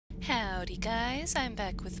Howdy guys, I'm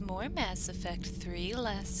back with more Mass Effect 3.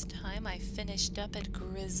 Last time I finished up at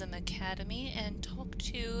Grissom Academy and talked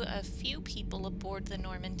to a few people aboard the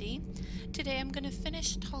Normandy. Today I'm going to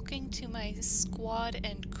finish talking to my squad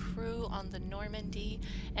and crew on the Normandy,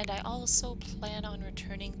 and I also plan on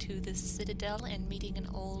returning to the Citadel and meeting an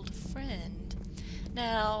old friend.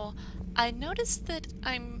 Now, I noticed that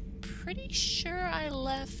I'm pretty sure I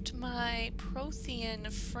left my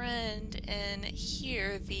Prothean friend in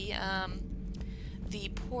here, the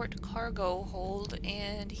port cargo hold,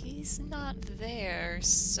 and he's not there,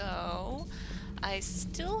 so I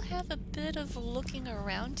still have a bit of looking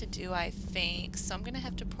around to do, I think. So I'm gonna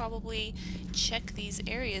have to probably check these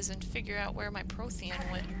areas and figure out where my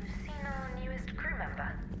Prothean went. Have you seen our newest crew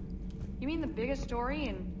member? You mean the biggest story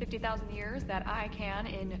in 50,000 years that I can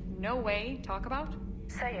in no way talk about?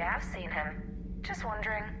 So you have seen him. Just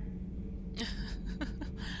wondering.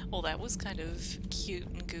 Well, that was kind of cute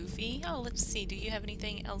and goofy. Oh, let's see. Do you have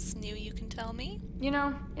anything else new you can tell me? You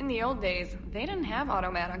know, in the old days, they didn't have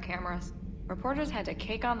automat on cameras. Reporters had to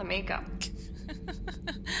cake on the makeup.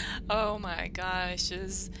 Oh my gosh,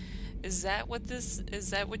 is that what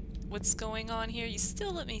what's going on here? You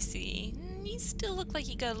still, let me see. You still look like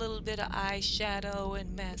you got a little bit of eyeshadow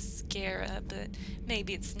and mascara, but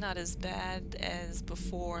maybe it's not as bad as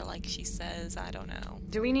before, like she says. I don't know.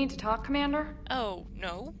 Do we need to talk, Commander? Oh,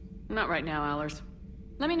 no? Not right now, Allers.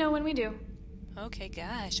 Let me know when we do. Okay,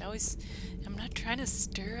 gosh, I'm not trying to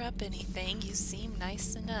stir up anything. You seem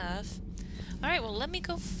nice enough. Alright, well, let me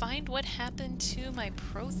go find what happened to my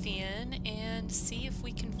Prothean and see if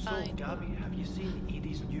we can find... So, Gabby, have you seen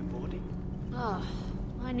Edie's new body? Oh,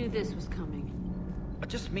 I knew this was coming. I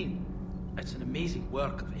just mean, it's an amazing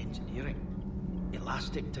work of engineering.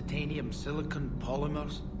 Elastic titanium silicon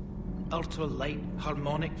polymers, ultra-light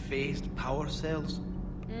harmonic phased power cells.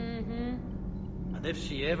 Mm-hmm. And if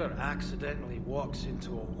she ever accidentally walks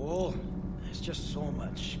into a wall, there's just so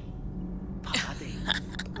much padding.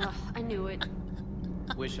 I knew it.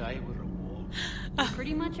 Wish I were a wall. You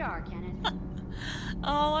pretty much are, Kenneth.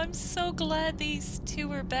 Oh, I'm so glad these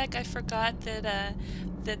two are back. I forgot that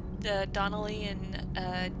Donnelly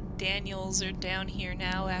and Daniels are down here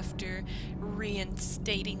now after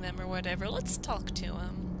reinstating them or whatever. Let's talk to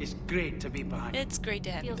them. It's great to be back. It's great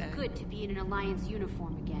to have you Feels back. good to be in an Alliance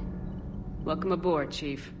uniform again. Welcome aboard,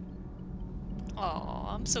 Chief. Oh,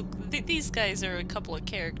 I'm so... These guys are a couple of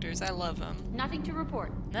characters. I love them. Nothing to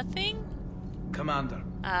report. Nothing? Commander.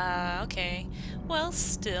 Okay. Well,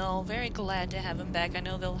 still, very glad to have them back. I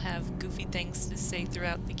know they'll have goofy things to say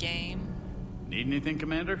throughout the game. Need anything,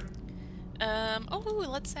 Commander?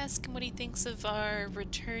 Let's ask him what he thinks of our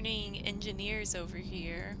returning engineers over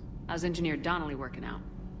here. How's Engineer Donnelly working out?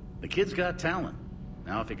 The kid's got talent.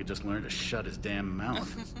 Now if he could just learn to shut his damn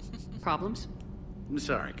mouth. Problems? I'm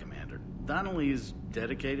sorry, Commander. Donnelly is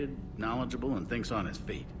dedicated, knowledgeable, and thinks on his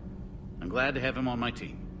feet. I'm glad to have him on my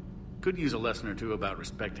team. Could use a lesson or two about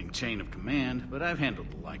respecting chain of command, but I've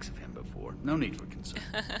handled the likes of him before. No need for concern.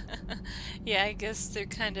 Yeah, I guess they're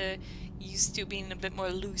kind of used to being a bit more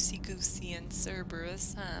loosey-goosey and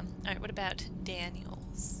Cerberus, huh? Alright, what about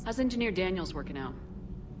Daniels? How's Engineer Daniels working out?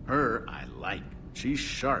 Her, I like. She's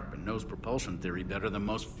sharp and knows propulsion theory better than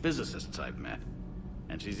most physicists I've met.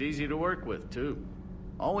 And she's easy to work with, too.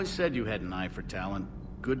 Always said you had an eye for talent.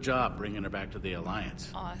 Good job bringing her back to the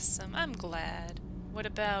Alliance. Awesome, I'm glad. What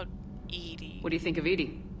about Edie? What do you think of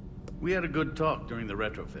Edie? We had a good talk during the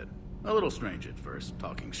retrofit. A little strange at first,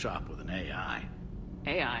 talking shop with an AI.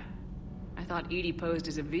 AI? I thought Edie posed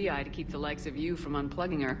as a VI to keep the likes of you from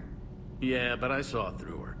unplugging her. Yeah, but I saw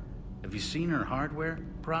through her. Have you seen her hardware?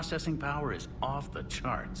 Processing power is off the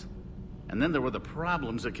charts. And then there were the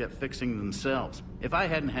problems that kept fixing themselves. If I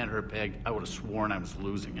hadn't had her pegged, I would have sworn I was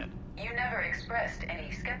losing it. You never expressed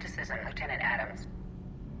any skepticism, Lieutenant Adams.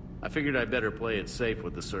 I figured I'd better play it safe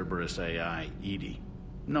with the Cerberus AI, Edie.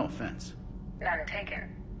 No offense. None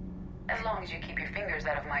taken. As long as you keep your fingers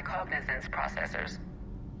out of my cognizance processors.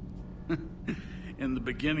 In the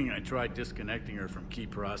beginning, I tried disconnecting her from key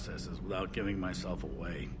processes without giving myself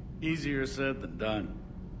away. Easier said than done.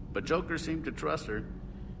 But Joker seemed to trust her,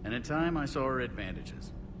 and in time I saw her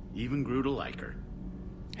advantages. Even grew to like her.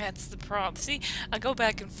 That's the problem. See, I go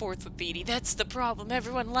back and forth with Edie. That's the problem.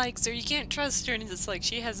 Everyone likes her. You can't trust her, and it's like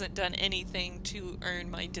she hasn't done anything to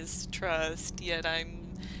earn my distrust, yet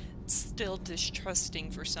I'm still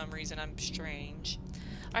distrusting for some reason. I'm strange.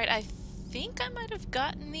 Alright, I think I might have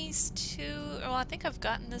gotten these two. Well, I think I've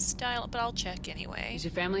gotten this style, but I'll check anyway. Is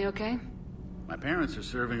your family okay? My parents are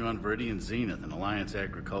serving on Viridian Zenith, an Alliance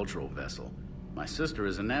agricultural vessel. My sister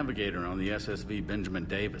is a navigator on the SSV Benjamin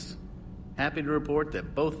Davis. Happy to report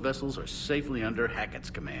that both vessels are safely under Hackett's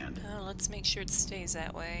command. Oh, let's make sure it stays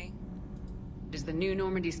that way. Does the new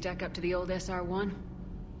Normandy stack up to the old SR-1?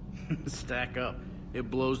 Stack up. It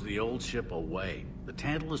blows the old ship away. The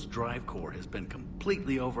Tantalus drive core has been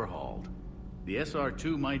completely overhauled. The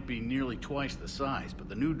SR-2 might be nearly twice the size, but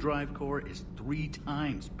the new drive core is 3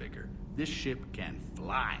 times bigger. This ship can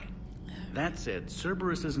fly. That said,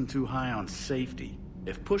 Cerberus isn't too high on safety.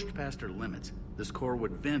 If pushed past her limits, this core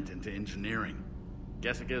would vent into engineering.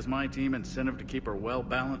 Guess it gives my team incentive to keep her well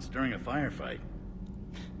balanced during a firefight.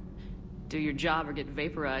 Do your job or get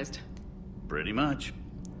vaporized. Pretty much.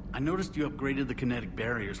 I noticed you upgraded the kinetic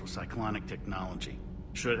barriers with cyclonic technology.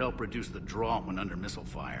 Should help reduce the draw when under missile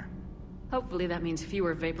fire. Hopefully that means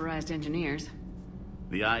fewer vaporized engineers.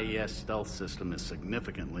 The IES stealth system is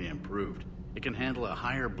significantly improved. It can handle a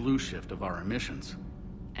higher blue shift of our emissions.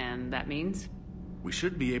 And that means? We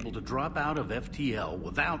should be able to drop out of FTL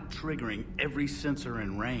without triggering every sensor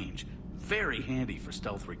in range. Very handy for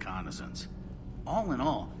stealth reconnaissance. All in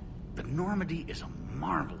all, the Normandy is a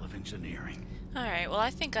marvel of engineering. Alright, well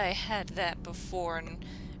I think I had that before,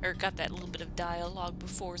 or got that little bit of dialogue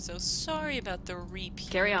before, so sorry about the repeat.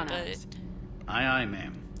 Carry on, but Alex. Aye, aye,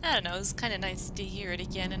 ma'am. I don't know, it's kind of nice to hear it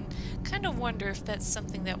again, and kind of wonder if that's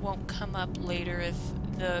something that won't come up later if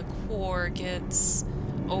the core gets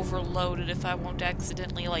overloaded, if I won't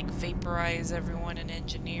accidentally, like, vaporize everyone in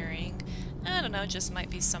engineering. I don't know, it just might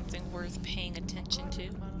be something worth paying attention to.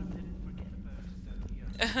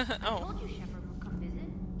 Oh. Told you Shepard would come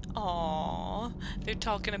visit. Aww, they're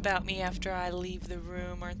talking about me after I leave the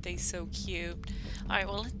room, aren't they so cute? Alright,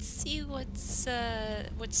 well let's see what's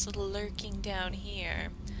lurking down here.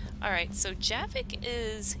 Alright, so Javik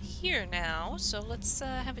is here now, so let's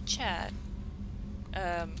have a chat.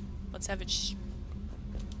 Let's have a chat.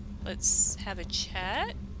 Let's have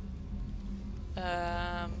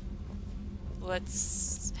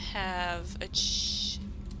a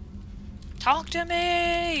talk to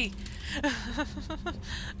me!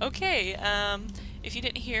 Okay, if you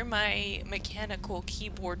didn't hear my mechanical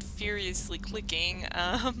keyboard furiously clicking,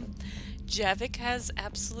 Javik has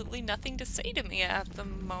absolutely nothing to say to me at the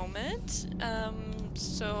moment,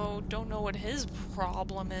 so don't know what his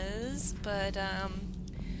problem is, but,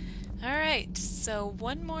 alright, so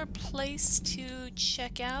one more place to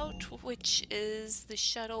check out, which is the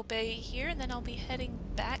shuttle bay here, and then I'll be heading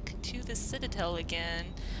back to the Citadel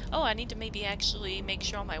again. Oh, I need to maybe actually make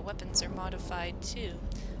sure all my weapons are modified too.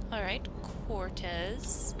 Alright,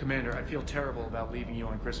 Cortez. Commander, I feel terrible about leaving you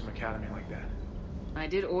on Grissom Academy like that. I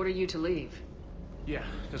did order you to leave. Yeah,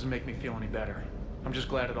 doesn't make me feel any better. I'm just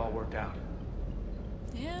glad it all worked out.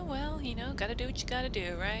 Yeah, well, you know, gotta do what you gotta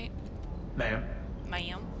do, right? Ma'am?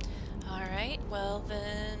 Ma'am. Alright, well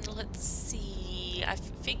then, let's see. I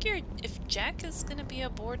figured if Jack is gonna be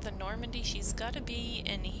aboard the Normandy, she's gotta be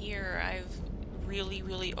in here. I've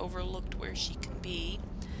really overlooked where she can be.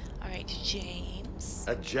 Alright, James.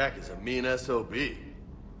 That Jack is a mean SOB,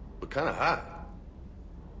 but kind of hot.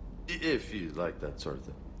 If you like that sort of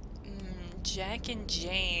thing. Jack and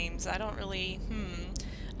James. I don't really,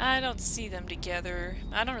 I don't see them together.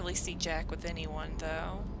 I don't really see Jack with anyone,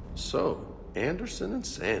 though. So, Anderson and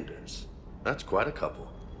Sanders. That's quite a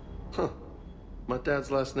couple. Huh. My dad's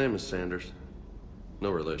last name is Sanders.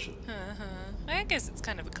 No relation. I guess it's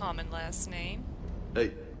kind of a common last name.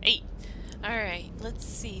 Hey. Hey. Alright, let's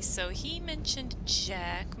see. So he mentioned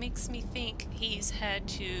Jack. Makes me think he's had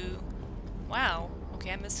to... Wow.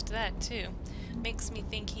 Okay, I missed that too. Makes me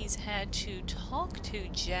think he's had to talk to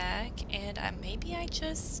Jack, and I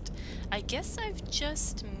guess I've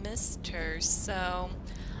just missed her, so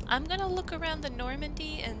I'm gonna look around the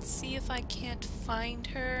Normandy and see if I can't find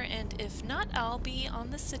her, and if not, I'll be on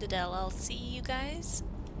the Citadel. I'll see you guys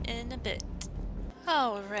in a bit.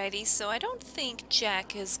 Alrighty, so I don't think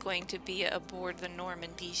Jack is going to be aboard the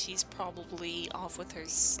Normandy. She's probably off with her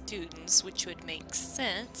students, which would make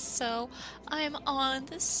sense. So I'm on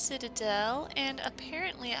the Citadel, and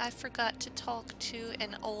apparently I forgot to talk to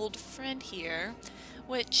an old friend here,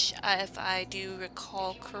 which, if I do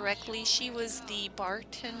recall correctly, she was the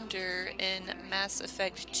bartender in Mass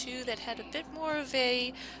Effect 2 that had a bit more of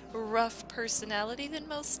a rough personality than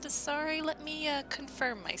most Asari. Let me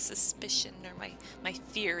confirm my suspicion, or my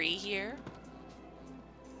theory here.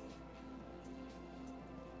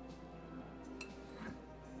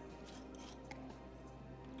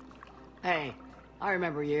 Hey, I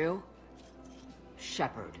remember you.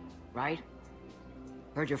 Shepard, right?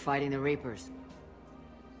 Heard you're fighting the Reapers.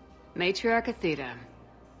 Matriarch Aethyta.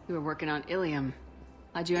 You were working on Ilium.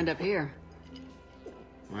 How'd you end up here?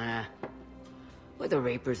 With the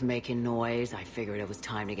Reapers making noise, I figured it was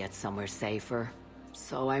time to get somewhere safer.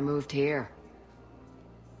 So I moved here.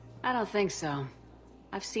 I don't think so.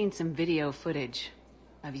 I've seen some video footage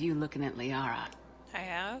of you looking at Liara. I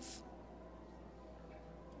have?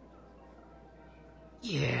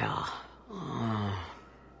 Yeah.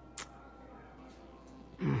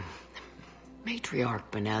 Matriarch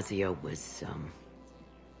Benazia was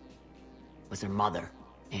her mother.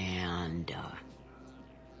 And,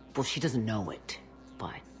 well, she doesn't know it,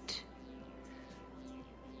 but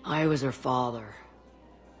I was her father.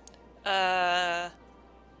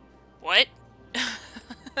 What?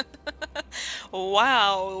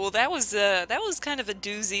 Wow, well that was kind of a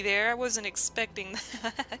doozy there. I wasn't expecting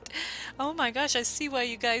that. Oh my gosh, I see why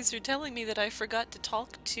you guys are telling me that I forgot to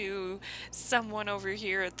talk to someone over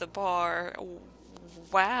here at the bar.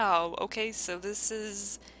 Wow, okay, so this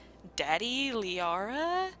is Daddy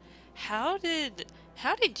Liara? How did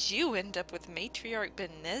you end up with Matriarch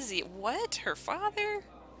Benazia? What? Her father?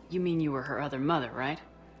 You mean you were her other mother, right?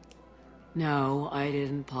 No, I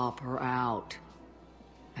didn't pop her out.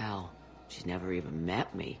 Hell, she's never even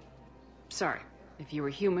met me. Sorry. If you were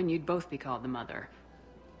human, you'd both be called the mother.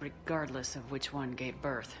 Regardless of which one gave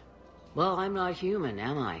birth. Well, I'm not human,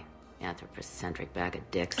 am I? Anthropocentric bag of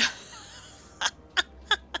dicks.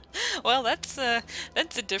 Well, that's a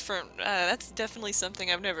different, that's definitely something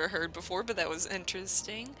I've never heard before, but that was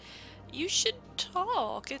interesting. You should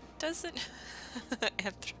talk. It doesn't...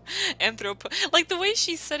 Like, the way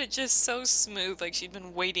she said it just so smooth, like she'd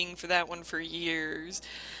been waiting for that one for years.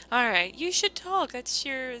 Alright, you should talk. It's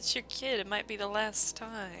your kid. It might be the last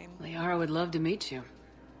time. Liara would love to meet you.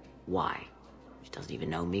 Why? She doesn't even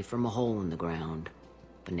know me from a hole in the ground.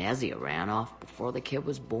 Benazia ran off before the kid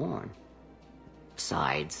was born.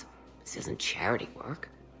 Besides, this isn't charity work.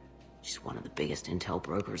 She's one of the biggest intel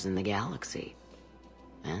brokers in the galaxy.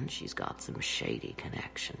 And she's got some shady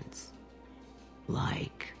connections.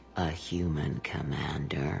 Like a human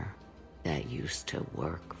commander that used to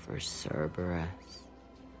work for Cerberus.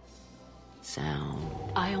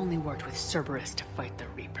 Sound... I only worked with Cerberus to fight the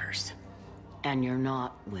Reapers. And you're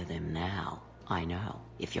not with him now. I know.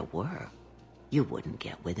 If you were, you wouldn't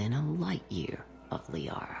get within a light year of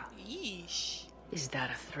Liara. Yeesh. Is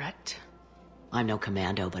that a threat? I'm no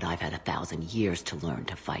commando, but I've had 1,000 years to learn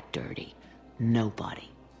to fight dirty. Nobody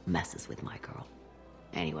messes with my girl.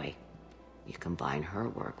 Anyway, you combine her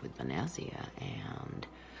work with Benazia and...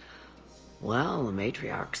 well, the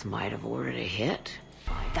matriarchs might have ordered a hit.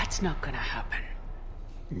 That's not gonna happen.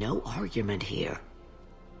 No argument here.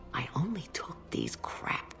 I only took these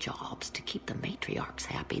crap jobs to keep the matriarchs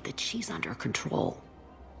happy that she's under control.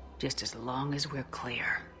 Just as long as we're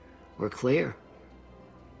clear. We're clear.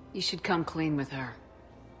 You should come clean with her.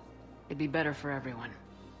 It'd be better for everyone.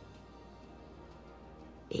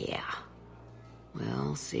 Yeah.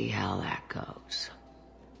 We'll see how that goes.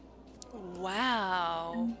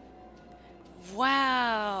 Wow.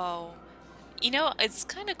 Wow. You know, it's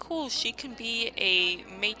kind of cool. She can be a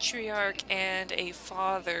matriarch and a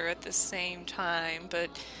father at the same time. But,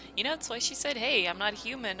 you know, that's why she said, hey, I'm not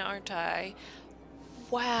human, aren't I?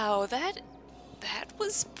 Wow, that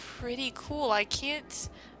was pretty cool. I can't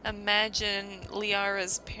imagine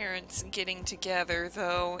Liara's parents getting together,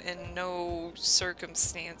 though, in no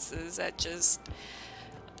circumstances. That just...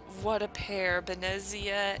 what a pair.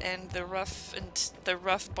 Benazia and the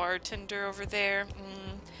rough bartender over there.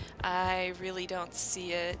 I really don't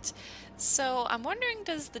see it. So I'm wondering,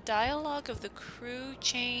 does the dialogue of the crew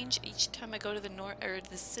change each time I go to the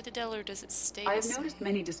the Citadel, or does it stay the I've same? noticed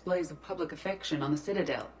many displays of public affection on the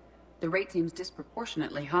Citadel. The rate seems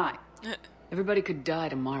disproportionately high. Everybody could die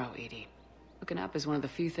tomorrow, Edie. Hooking up is one of the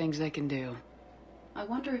few things they can do. I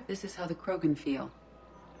wonder if this is how the Krogan feel.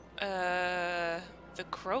 The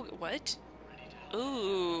Krogan... what?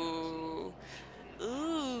 Ooh.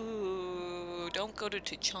 Ooh. Don't go to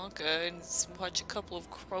Tuchanka and watch a couple of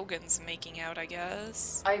Krogans making out, I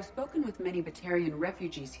guess. I have spoken with many Batarian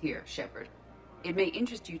refugees here, Shepard. It may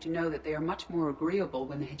interest you to know that they are much more agreeable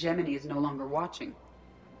when the hegemony is no longer watching.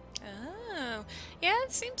 Oh. Yeah,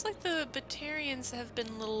 it seems like the Batarians have been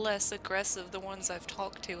a little less aggressive, the ones I've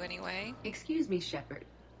talked to anyway. Excuse me, Shepard.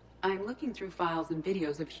 I'm looking through files and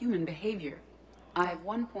videos of human behavior. I have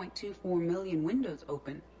 1.24 million windows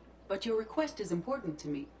open, but your request is important to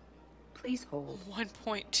me. Please hold.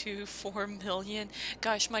 1.24 million?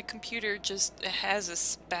 Gosh, my computer just has a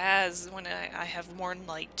spaz when I have more than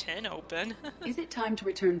like 10 open. Is it time to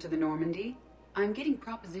return to the Normandy? I'm getting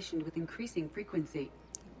propositioned with increasing frequency.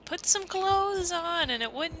 Put some clothes on and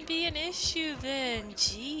it wouldn't be an issue then.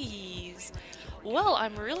 Jeez. Well,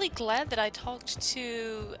 I'm really glad that I talked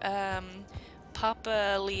to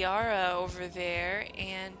Papa Liara over there,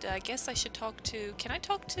 and I guess I should talk to... can I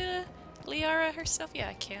talk to Liara herself? Yeah,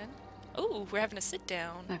 I can. Oh, we're having a sit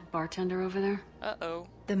down. That bartender over there? Uh-oh.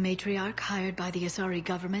 The matriarch hired by the Asari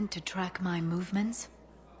government to track my movements?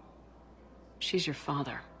 She's your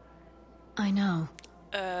father. I know.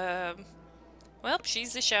 Well,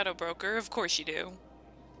 she's the shadow broker. Of course you do.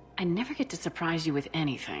 I never get to surprise you with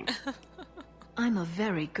anything. I'm a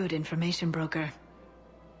very good information broker.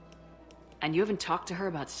 And you haven't talked to her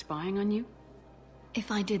about spying on you?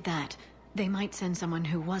 If I did that, they might send someone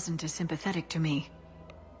who wasn't as sympathetic to me.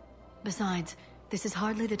 Besides, this is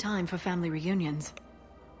hardly the time for family reunions.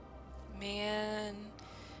 Man,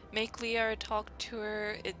 make Liara talk to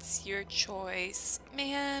her. It's your choice.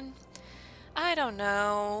 Man, I don't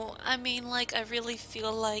know. I mean, like, I really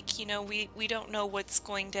feel like, you know, we don't know what's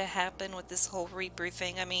going to happen with this whole Reaper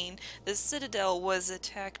thing. I mean, the Citadel was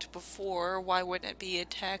attacked before. Why wouldn't it be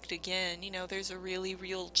attacked again? You know, there's a really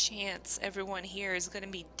real chance everyone here is going to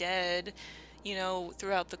be dead, you know,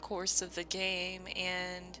 throughout the course of the game.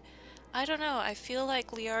 And I don't know. I feel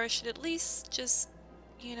like Liara should at least just,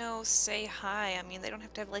 you know, say hi. I mean, they don't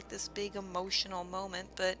have to have, like, this big emotional moment,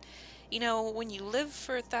 but you know, when you live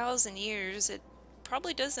for 1,000 years, it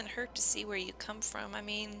probably doesn't hurt to see where you come from. I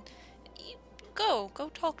mean, go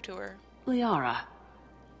talk to her. Liara.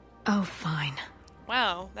 Oh, fine.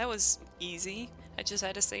 Wow, that was easy. I just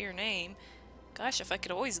had to say her name. Gosh, if I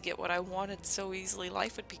could always get what I wanted so easily,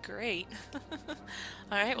 life would be great.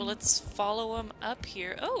 Alright, well, let's follow him up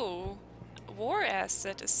here. Oh, war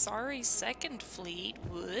asset, Asari Second Fleet.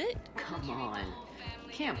 What? Come on.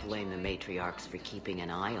 Can't blame the matriarchs for keeping an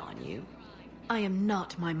eye on you. I am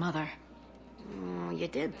not my mother. You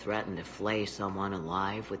did threaten to flay someone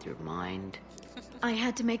alive with your mind. I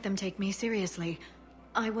had to make them take me seriously.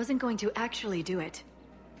 I wasn't going to actually do it.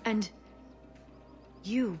 And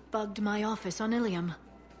you bugged my office on Ilium.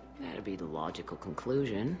 That'd be the logical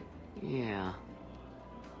conclusion. Yeah.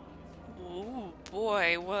 Oh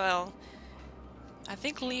boy, well, I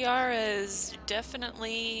think Liara is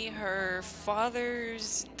definitely her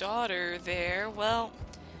father's daughter there. Well,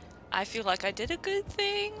 I feel like I did a good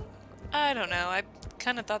thing. I don't know. I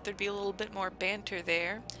kind of thought there'd be a little bit more banter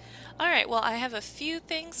there. Alright, well, I have a few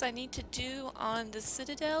things I need to do on the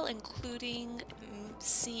Citadel, including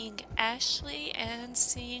seeing Ashley and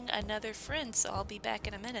seeing another friend, so I'll be back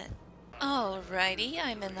in a minute. Alrighty,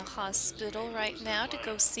 I'm in the hospital right now to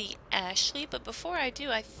go see Ashley, but before I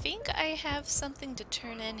do, I think I have something to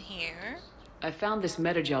turn in here. I found this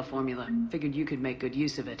metagel formula. Figured you could make good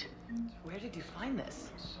use of it. Where did you find this?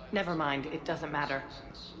 Never mind, it doesn't matter.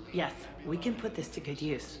 Yes, we can put this to good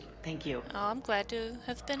use. Thank you. Oh, I'm glad to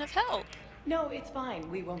have been of help. No, it's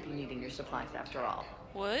fine. We won't be needing your supplies after all.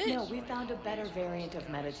 What? No, we found a better variant of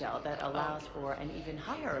metagel that allows for an even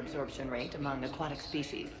higher absorption rate among aquatic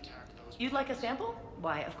species. You'd like a sample?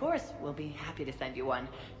 Why, of course, we'll be happy to send you one,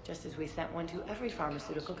 just as we sent one to every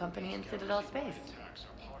pharmaceutical company in Citadel space.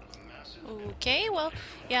 Okay, well,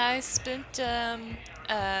 yeah,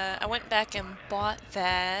 I went back and bought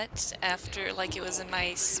that after, like, it was in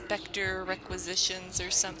my Spectre requisitions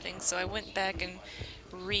or something, so I went back and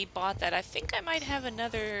re-bought that. I think I might have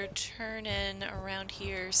another turn-in around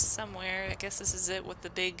here somewhere. I guess this is it with the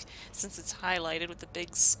big, since it's highlighted with the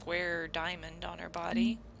big square diamond on her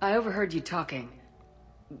body. I overheard you talking.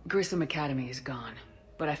 Grissom Academy is gone,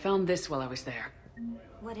 but I found this while I was there.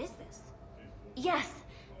 What is this? Yes,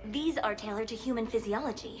 these are tailored to human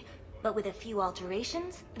physiology, but with a few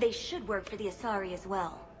alterations, they should work for the Asari as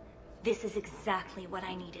well. This is exactly what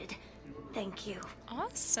I needed. Thank you.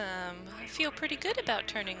 Awesome. I feel pretty good about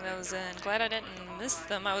turning those in. Glad I didn't miss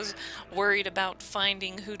them. I was worried about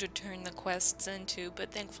finding who to turn the quests into, but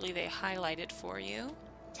thankfully they highlighted for you.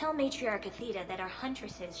 Tell Matriarch Aethyta that our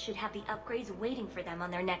huntresses should have the upgrades waiting for them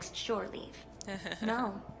on their next shore leave.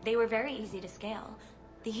 No, they were very easy to scale.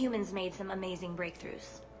 The humans made some amazing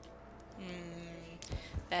breakthroughs.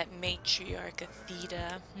 That Matriarch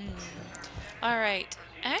Aethyta. Alright,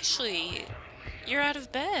 Ashley, you're out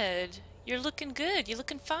of bed. You're looking good. You're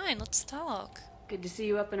looking fine. Let's talk. Good to see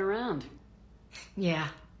you up and around. Yeah,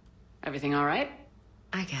 Everything all right?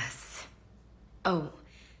 I guess. Oh,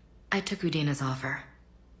 I took Udina's offer.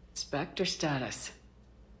 Spectre status.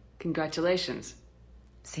 Congratulations.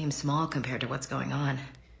 Seems small compared to what's going on.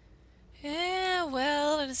 Yeah,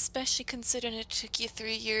 well, and especially considering it took you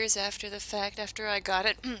 3 years after the fact, after I got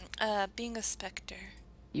it, being a Spectre.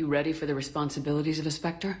 You ready for the responsibilities of a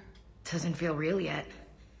Spectre? Doesn't feel real yet.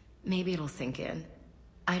 Maybe it'll sink in.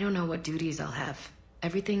 I don't know what duties I'll have.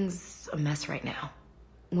 Everything's a mess right now.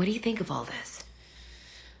 What do you think of all this?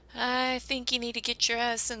 I think you need to get your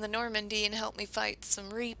ass in the Normandy and help me fight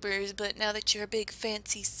some Reapers, but now that you're a big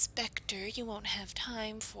fancy Spectre, you won't have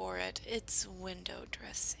time for it. It's window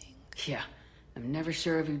dressing. Yeah, I'm never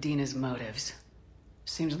sure of Udina's motives.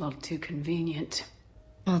 Seems a little too convenient.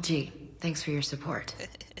 Well, gee, thanks for your support.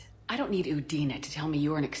 I don't need Udina to tell me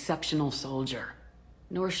you're an exceptional soldier.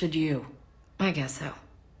 Nor should you. I guess so.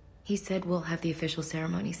 He said we'll have the official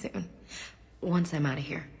ceremony soon. Once I'm out of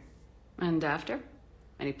here. And after?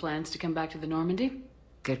 Any plans to come back to the Normandy?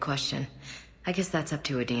 Good question. I guess that's up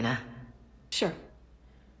to Udina. Sure.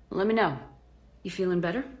 Let me know. You feeling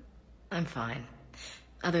better? I'm fine.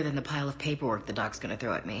 Other than the pile of paperwork the doc's gonna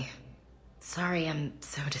throw at me. Sorry I'm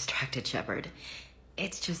so distracted, Shepard.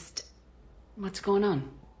 It's just... What's going on?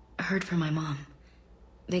 I heard from my mom.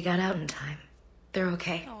 They got out in time. They're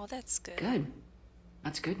okay. Oh, that's good. Good.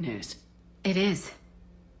 That's good news. It is.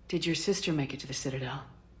 Did your sister make it to the Citadel?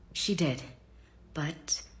 She did.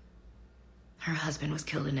 But... her husband was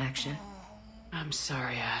killed in action. I'm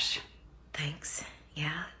sorry, Ash. Thanks.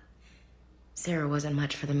 Yeah. Sarah wasn't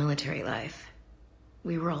much for the military life.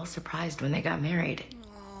 We were all surprised when they got married.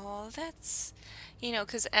 Oh, that's... You know,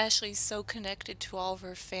 because Ashley's so connected to all of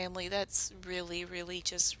her family. That's really, really,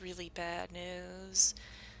 just really bad news.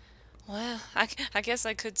 Well, I guess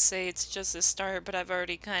I could say it's just a start, but I've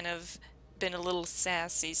already kind of been a little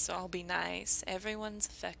sassy, so I'll be nice. Everyone's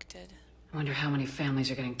affected. I wonder how many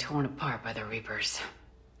families are getting torn apart by the Reapers.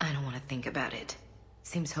 I don't want to think about it.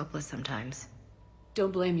 Seems hopeless sometimes.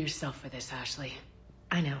 Don't blame yourself for this, Ashley.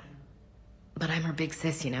 I know. But I'm her big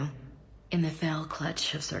sis, you know? In the fell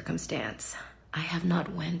clutch of circumstance, I have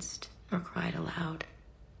not winced or cried aloud.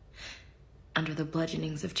 Under the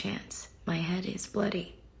bludgeonings of chance, my head is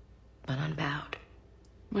bloody, but unbowed.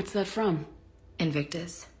 What's that from?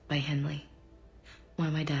 Invictus by Henley. One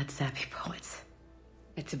of my dad's sappy poets.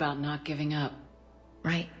 It's about not giving up.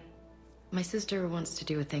 Right. My sister wants to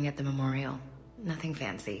do a thing at the memorial. Nothing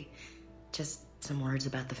fancy. Just some words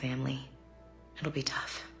about the family. It'll be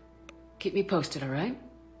tough. Keep me posted, all right?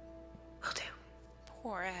 Will do.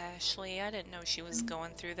 Poor Ashley. I didn't know she was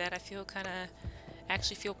going through that. I feel kind of...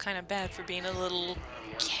 actually feel kind of bad for being a little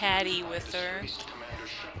catty with her.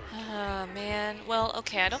 Oh, man. Well,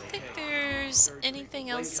 okay, I don't think there's anything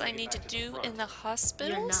else I need to do in the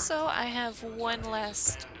hospital, so I have one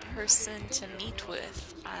last person to meet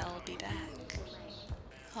with. I'll be back.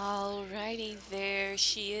 Alrighty, there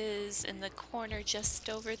she is in the corner just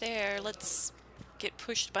over there. Let's get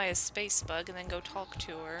pushed by a space bug and then go talk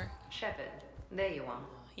to her. Shepard, there you are.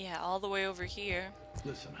 Yeah, all the way over here.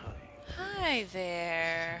 Listen, honey. Hi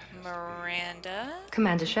there, Miranda.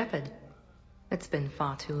 Commander Shepard. It's been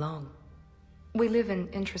far too long. We live in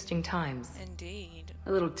interesting times. Indeed.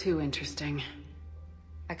 A little too interesting.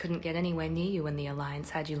 I couldn't get anywhere near you when the Alliance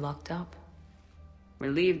had you locked up.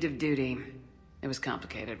 Relieved of duty. It was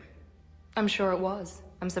complicated. I'm sure it was.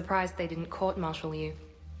 I'm surprised they didn't court-martial you.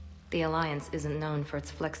 The Alliance isn't known for its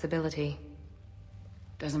flexibility.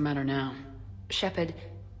 Doesn't matter now. Shepard,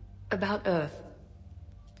 about Earth.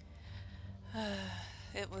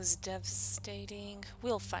 It was devastating.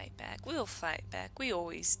 We'll fight back. We'll fight back. We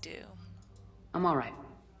always do. I'm alright.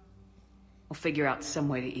 We'll figure out some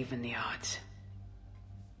way to even the odds.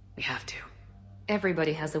 We have to.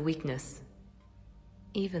 Everybody has a weakness.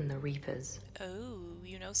 Even the Reapers. Oh,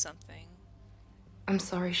 you know something. I'm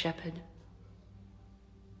sorry, Shepard.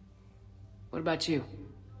 What about you?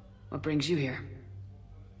 What brings you here?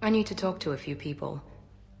 I need to talk to a few people.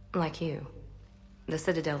 Like you. The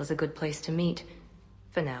Citadel is a good place to meet.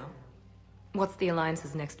 For now. What's the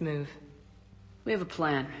Alliance's next move? We have a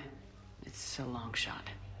plan. It's a long shot.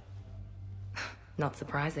 Not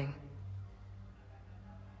surprising.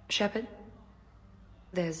 Shepard?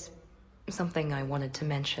 There's something I wanted to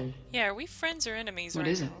mention. Yeah, are we friends or enemies What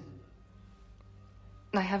right is now?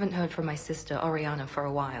 it? I haven't heard from my sister, Oriana, for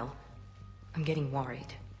a while. I'm getting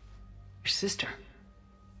worried. Your sister?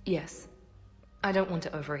 Yes. I don't want to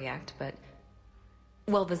overreact, but...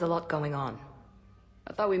 well, there's a lot going on.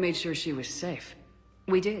 I thought we made sure she was safe.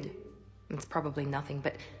 We did. It's probably nothing,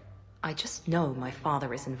 but... I just know my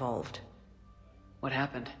father is involved. What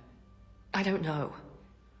happened? I don't know.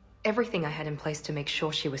 Everything I had in place to make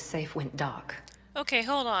sure she was safe went dark. Okay,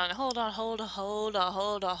 hold on.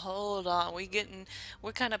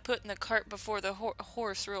 We're kind of putting the cart before the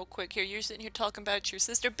horse real quick here. You're sitting here talking about your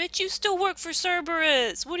sister. Bitch, you still work for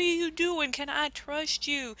Cerberus. What are you doing? Can I trust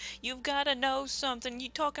you? You've got to know something. You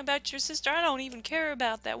talking about your sister? I don't even care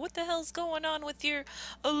about that. What the hell's going on with your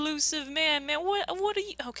elusive man? What are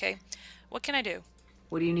you... Okay, what can I do?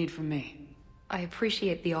 What do you need from me? I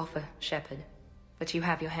appreciate the offer, Shepard, but you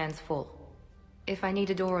have your hands full. If I need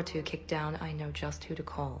a door or two kicked down, I know just who to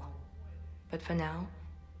call. But for now,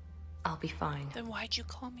 I'll be fine. Then why'd you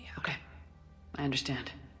call me out? Okay, I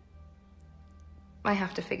understand. I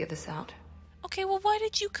have to figure this out. Okay, well, why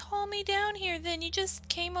did you call me down here then? You just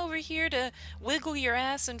came over here to wiggle your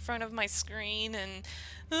ass in front of my screen and,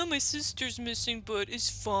 oh, my sister's missing, but it's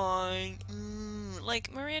fine.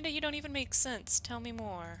 Like, Miranda, you don't even make sense. Tell me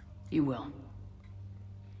more. You will.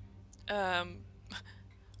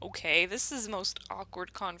 Okay, this is the most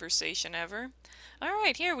awkward conversation ever.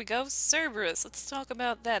 Alright, here we go. Cerberus. Let's talk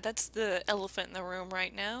about that. That's the elephant in the room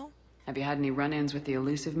right now. Have you had any run-ins with the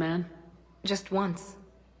elusive man? Just once.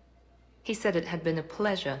 He said it had been a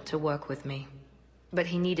pleasure to work with me, but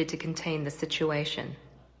he needed to contain the situation.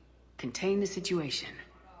 Contain the situation.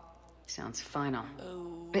 Sounds final.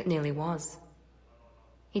 It nearly was.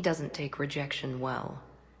 He doesn't take rejection well.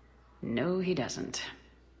 No, he doesn't.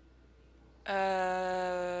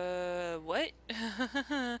 What?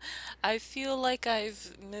 I feel like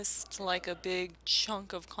I've missed like a big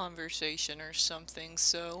chunk of conversation or something,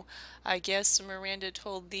 so I guess Miranda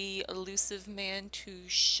told the elusive man to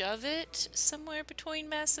shove it somewhere between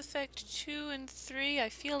Mass Effect 2 and 3. I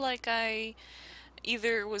feel like I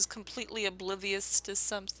either was completely oblivious to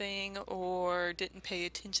something or didn't pay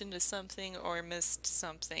attention to something or missed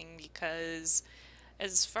something, because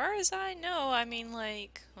as far as I know, I mean,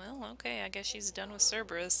 like, well, okay, I guess she's done with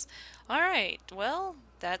Cerberus. Alright, well,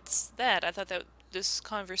 that's that. I thought that this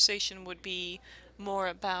conversation would be more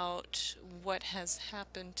about what has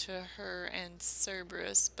happened to her and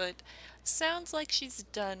Cerberus, but sounds like she's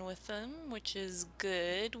done with them, which is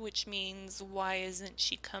good, which means why isn't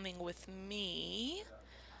she coming with me?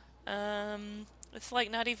 It's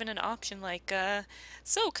like not even an option, like,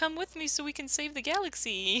 so come with me so we can save the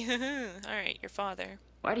galaxy. Alright, your father.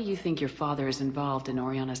 Why do you think your father is involved in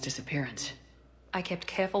Oriana's disappearance? I kept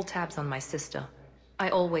careful tabs on my sister. I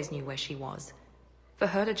always knew where she was. For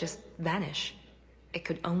her to just vanish, it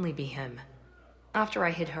could only be him. After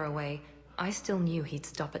I hid her away, I still knew he'd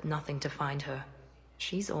stop at nothing to find her.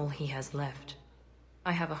 She's all he has left.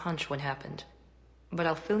 I have a hunch what happened, but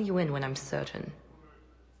I'll fill you in when I'm certain.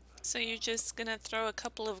 So you're just gonna throw a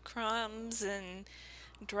couple of crumbs and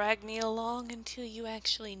drag me along until you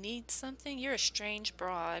actually need something? You're a strange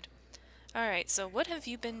broad. Alright, so what have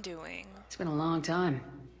you been doing? It's been a long time.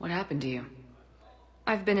 What happened to you?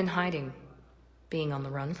 I've been in hiding. Being on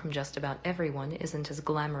the run from just about everyone isn't as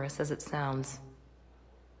glamorous as it sounds.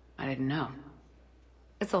 I didn't know.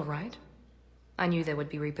 It's all right. I knew there would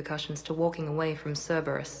be repercussions to walking away from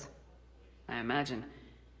Cerberus. I imagine.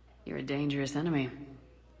 You're a dangerous enemy.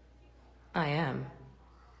 I am.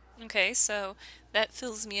 Okay, so that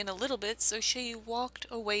fills me in a little bit. So she walked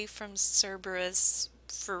away from Cerberus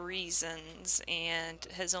for reasons and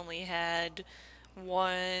has only had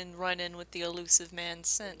one run-in with the elusive man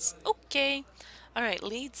since. Okay. Alright,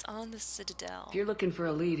 leads on the Citadel. If you're looking for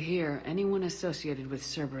a lead here, anyone associated with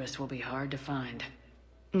Cerberus will be hard to find.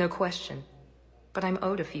 No question. But I'm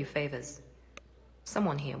owed a few favors.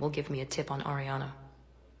 Someone here will give me a tip on Oriana.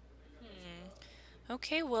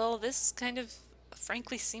 Okay, well, this kind of,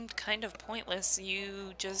 frankly, seemed kind of pointless.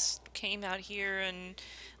 You just came out here and,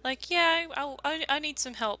 like, yeah, I need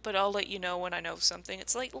some help, but I'll let you know when I know something.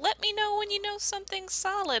 It's like, let me know when you know something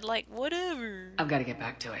solid, like, whatever. I've got to get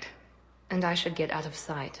back to it. And I should get out of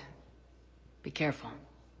sight. Be careful.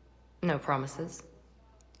 No promises.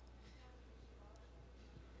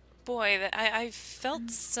 Boy, I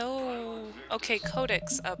felt so... Okay,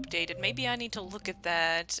 Codex updated. Maybe I need to look at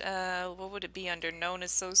that. What would it be under? Known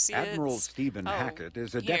associates? Admiral Stephen Hackett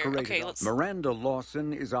is a here. decorated... Okay, Miranda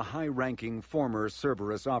Lawson is a high-ranking former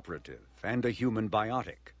Cerberus operative and a human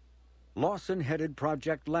biotic. Lawson headed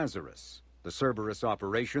Project Lazarus, the Cerberus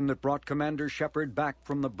operation that brought Commander Shepard back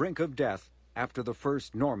from the brink of death after the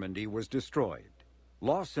first Normandy was destroyed.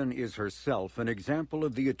 Lawson is herself an example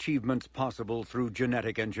of the achievements possible through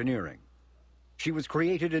genetic engineering. She was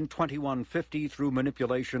created in 2150 through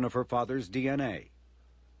manipulation of her father's DNA.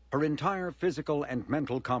 Her entire physical and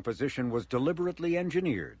mental composition was deliberately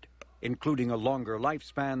engineered, including a longer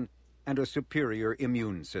lifespan and a superior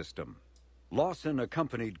immune system. Lawson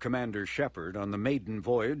accompanied Commander Shepard on the maiden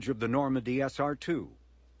voyage of the Normandy SR-2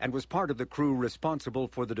 and was part of the crew responsible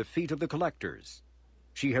for the defeat of the Collectors.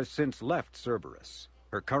 She has since left Cerberus.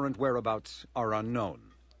 Her current whereabouts are unknown.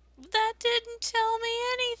 That didn't tell me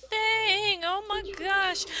anything! Oh my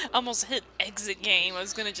gosh! Almost hit exit game. I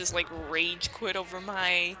was gonna just like rage quit over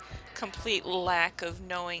my complete lack of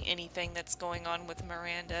knowing anything that's going on with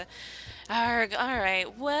Miranda.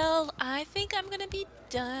 Alright, well, I think I'm gonna be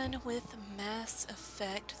done with Mass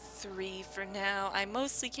Effect 3 for now. I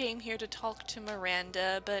mostly came here to talk to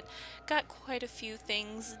Miranda, but got quite a few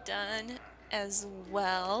things done. as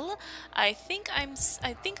well. I think I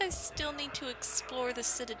still need to explore the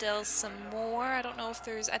Citadel some more. I don't know if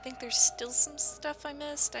I think there's still some stuff I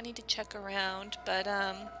missed. I need to check around, but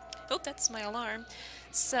oh, that's my alarm.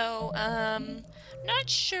 So, not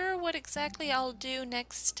sure what exactly I'll do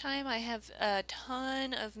next time. I have a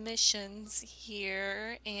ton of missions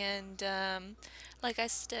here, and like I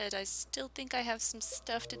said, I still think I have some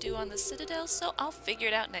stuff to do on the Citadel, so I'll figure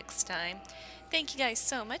it out next time. Thank you guys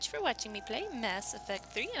so much for watching me play Mass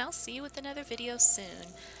Effect 3, and I'll see you with another video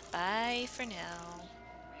soon. Bye for now.